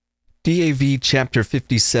DAV Chapter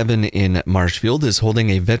 57 in Marshfield is holding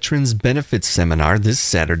a Veterans Benefits Seminar this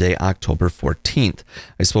Saturday, October 14th.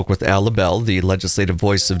 I spoke with Al Labelle, the legislative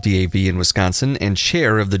voice of DAV in Wisconsin and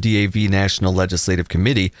chair of the DAV National Legislative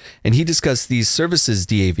Committee, and he discussed these services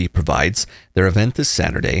DAV provides, their event this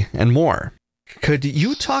Saturday, and more. Could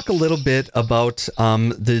you talk a little bit about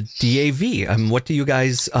the DAV? What do you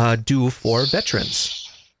guys do for veterans?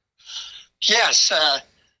 Yes,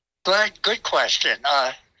 good question.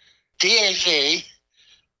 DAV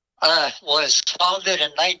was founded in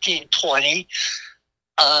 1920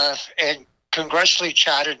 and congressionally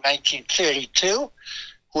chartered in 1932.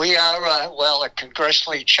 We are, a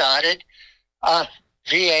congressionally chartered,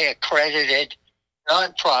 VA-accredited,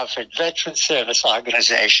 nonprofit veteran service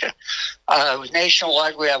organization.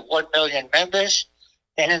 Nationwide, we have 1 million members,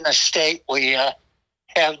 and in the state, we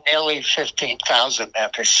have nearly 15,000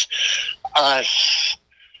 members.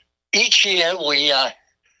 Each year, we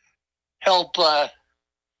help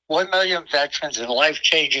 1 million veterans in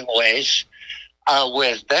life-changing ways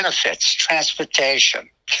with benefits, transportation,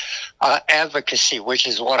 advocacy, which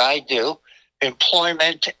is what I do,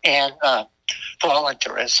 employment, and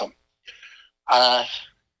volunteerism.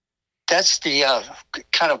 That's the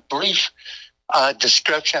kind of brief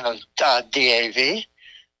description of DAV.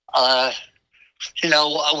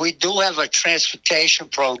 We do have a transportation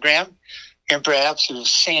program, and perhaps you've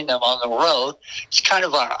seen them on the road. It's kind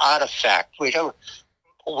of an artifact. We don't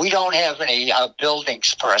have any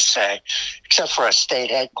buildings per se, except for a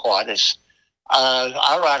state headquarters.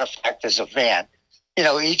 Our artifact is a van.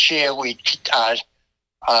 Each year we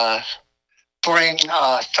bring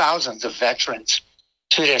thousands of veterans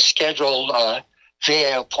to their scheduled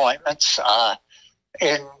VA appointments.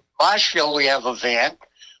 In Marshfield, we have a van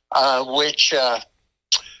which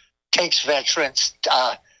takes veterans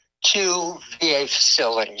to VA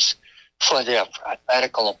facilities for their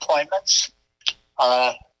medical appointments.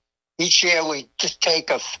 Each year we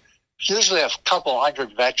take usually a couple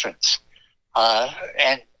hundred veterans.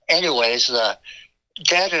 And anyways, that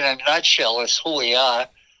in a nutshell is who we are.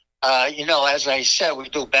 As I said, we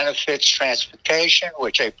do benefits, transportation,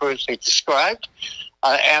 which I briefly described,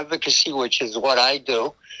 advocacy, which is what I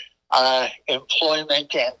do,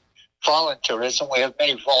 employment and volunteerism. We have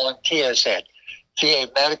many volunteers at VA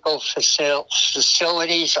medical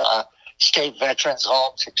facilities, state veterans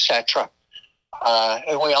homes, etc.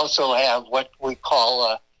 And we also have what we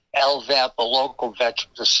call LVAP, local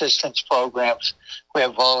veterans assistance programs. We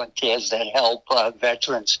have volunteers that help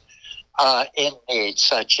veterans in need,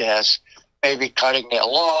 such as maybe cutting their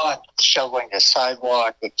lawn, shoveling the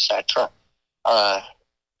sidewalk, etc.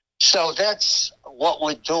 So that's what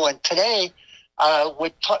we're doing today.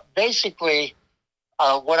 Basically,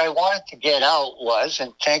 what I wanted to get out was,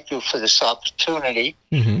 and thank you for this opportunity,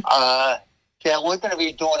 that we're going to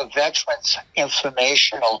be doing a veterans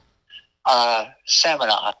informational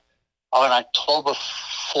seminar on October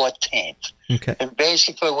 14th. Okay. And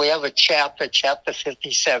basically, we have a chapter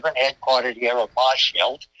 57, headquartered here in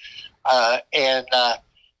Marshfield. And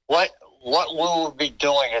what we will be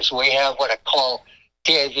doing is we have what I call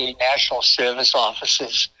DAV National Service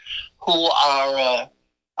Officers who are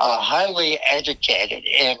highly educated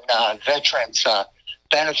in veterans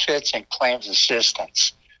benefits and claims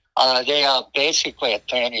assistance. They are basically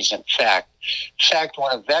attorneys, in fact. In fact,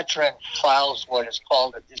 when a veteran files what is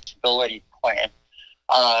called a disability claim,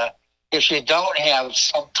 if you don't have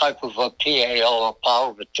some type of a PAO or power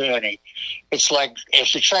of attorney, it's like,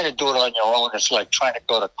 if you try to do it on your own, it's like trying to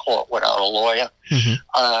go to court without a lawyer.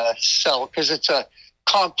 Because it's a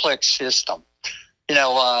complex system.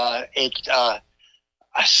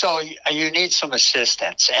 So you need some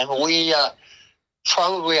assistance. And we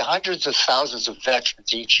probably hundreds of thousands of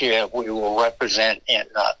veterans each year we will represent in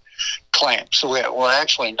claims. So we're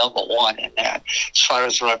actually number one in that as far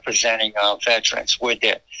as representing veterans with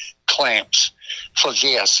their claims for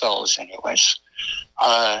VSOs anyways.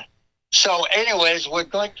 We're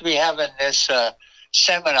going to be having this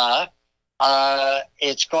seminar.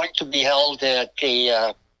 It's going to be held at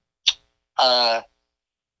the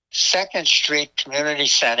 2nd Street Community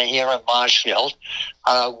Center here in Marshfield,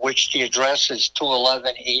 which the address is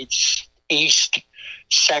 211 East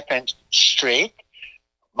 2nd Street,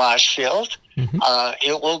 Marshfield.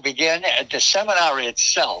 It will begin, the seminar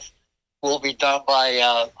itself will be done by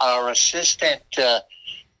our assistant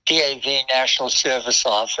DAV National Service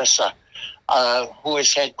Officer, who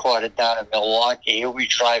is headquartered down in Milwaukee. He'll be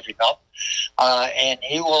driving up, and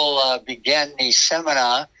he will begin the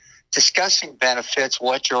seminar discussing benefits,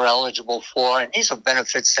 what you're eligible for, and these are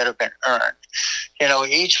benefits that have been earned.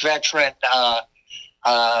 Each veteran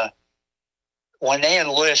when they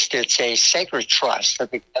enlist, it's a sacred trust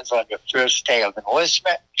that begins on your first day of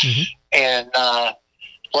enlistment and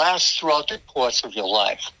lasts throughout the course of your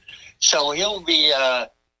life. So he'll be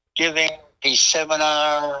giving the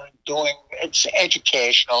seminar, it's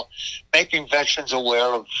educational, making veterans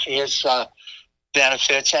aware of his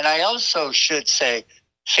benefits. And I also should say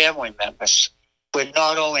family members. We're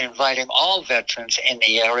not only inviting all veterans in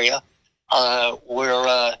the area,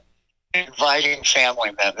 we're inviting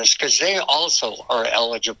family members because they also are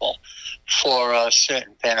eligible for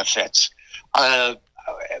certain benefits.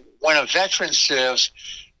 When a veteran serves,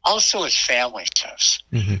 also his family serves.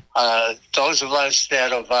 Those of us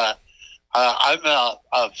that have, I'm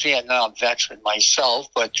a Vietnam veteran myself,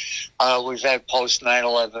 but we've had post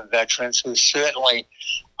 9/11 veterans who certainly,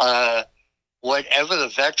 whatever the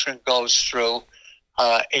veteran goes through,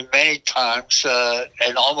 in many times,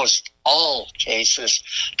 in almost all cases,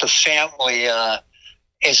 the family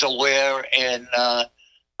is aware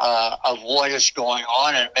of what is going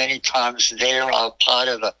on, and many times they're part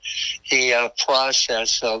of the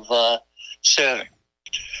process of serving.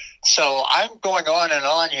 So I'm going on and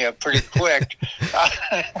on here pretty quick.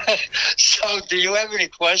 So do you have any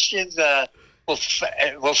questions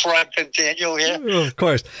before I continue here? Of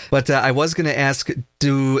course. But I was going to ask,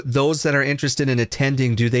 do those that are interested in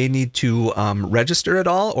attending, do they need to register at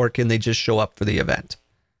all, or can they just show up for the event?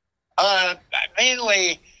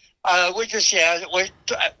 Mainly, what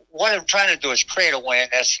I'm trying to do is create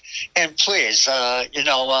awareness. And please,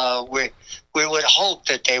 we would hope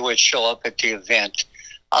that they would show up at the event.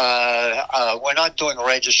 We're not doing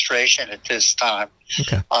registration at this time.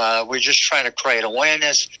 Okay. We're just trying to create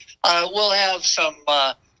awareness. We'll have some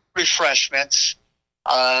refreshments,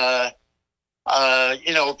 perhaps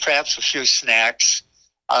a few snacks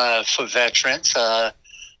for veterans.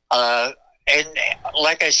 And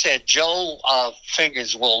like I said, Joe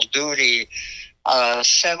Fingers will do the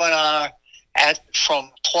seminar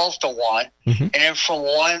from 12 to 1, and then from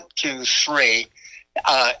 1 to 3,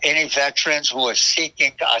 any veterans who are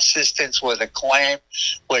seeking assistance with a claim,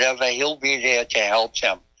 whatever, he'll be there to help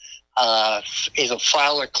them. Either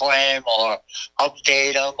file a claim or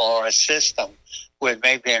update them or assist them with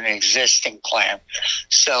maybe an existing claim.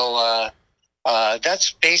 So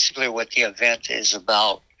that's basically what the event is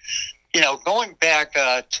about. Going back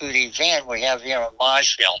to the van we have here in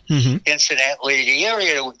Marshville, incidentally, the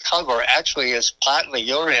area that we cover actually is partly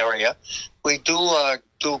your area. We do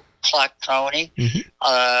Clark County,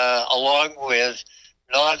 along with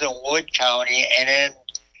Northern Wood County, and then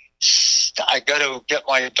I got to get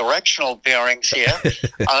my directional bearings here.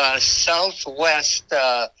 Southwest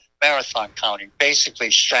Marathon County,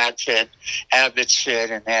 basically Stratford,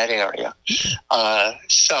 Abbotsford, in that area.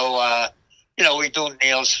 We do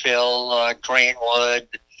Neilsville, Greenwood,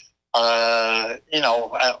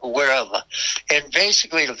 wherever. And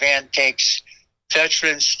basically the van takes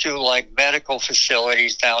veterans to medical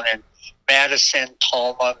facilities down in Madison,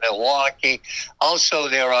 Toma, Milwaukee. Also,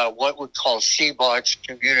 there are what we call CBOCs,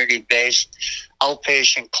 community-based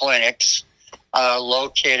outpatient clinics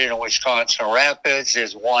located in Wisconsin Rapids.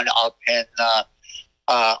 There's one up in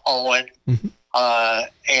Owen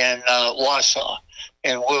and Wausau.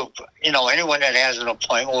 And we'll, anyone that has an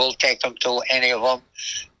appointment, we'll take them to any of them,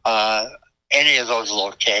 any of those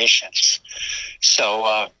locations.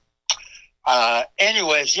 So,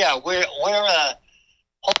 anyways, yeah, we're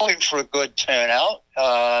hoping for a good turnout,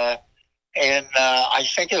 and I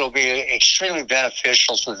think it'll be extremely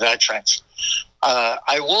beneficial to veterans.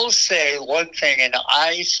 I will say one thing, and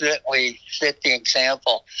I certainly fit the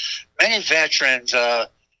example. Many veterans,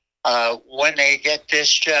 when they get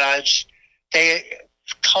discharged, they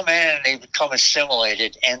come in and they become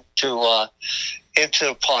assimilated into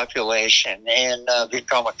the population and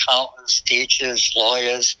become accountants, teachers,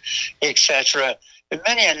 lawyers, etc. And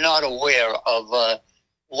many are not aware of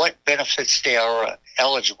what benefits they are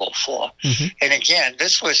eligible for. And again,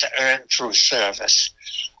 this was earned through service.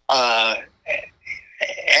 And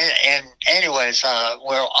anyways,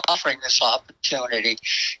 we're offering this opportunity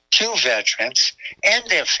to veterans and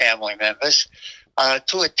their family members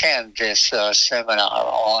to attend this seminar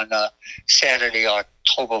on Saturday,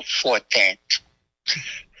 October 14th.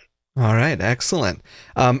 All right, excellent.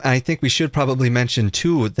 I think we should probably mention,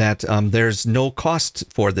 too, that there's no cost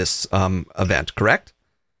for this event, correct?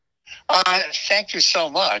 Thank you so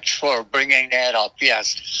much for bringing that up.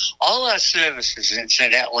 Yes, all our services,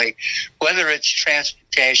 incidentally, whether it's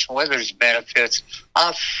transportation, whether it's benefits,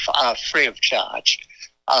 are free of charge.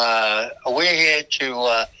 We're here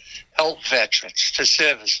to help veterans, to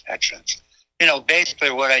service veterans.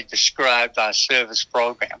 Basically what I described are service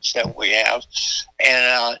programs that we have,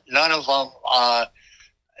 and none of them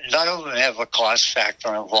none of them have a cost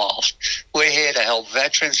factor involved. We're here to help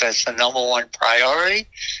veterans. That's the number one priority.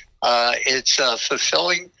 It's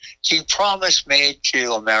fulfilling the promise made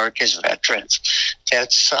to America's veterans.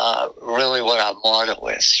 That's really what our motto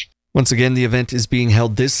is. Once again, the event is being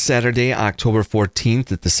held this Saturday, October 14th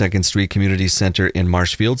at the 2nd Street Community Center in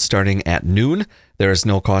Marshfield, starting at noon. There is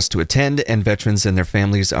no cost to attend, and veterans and their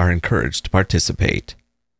families are encouraged to participate.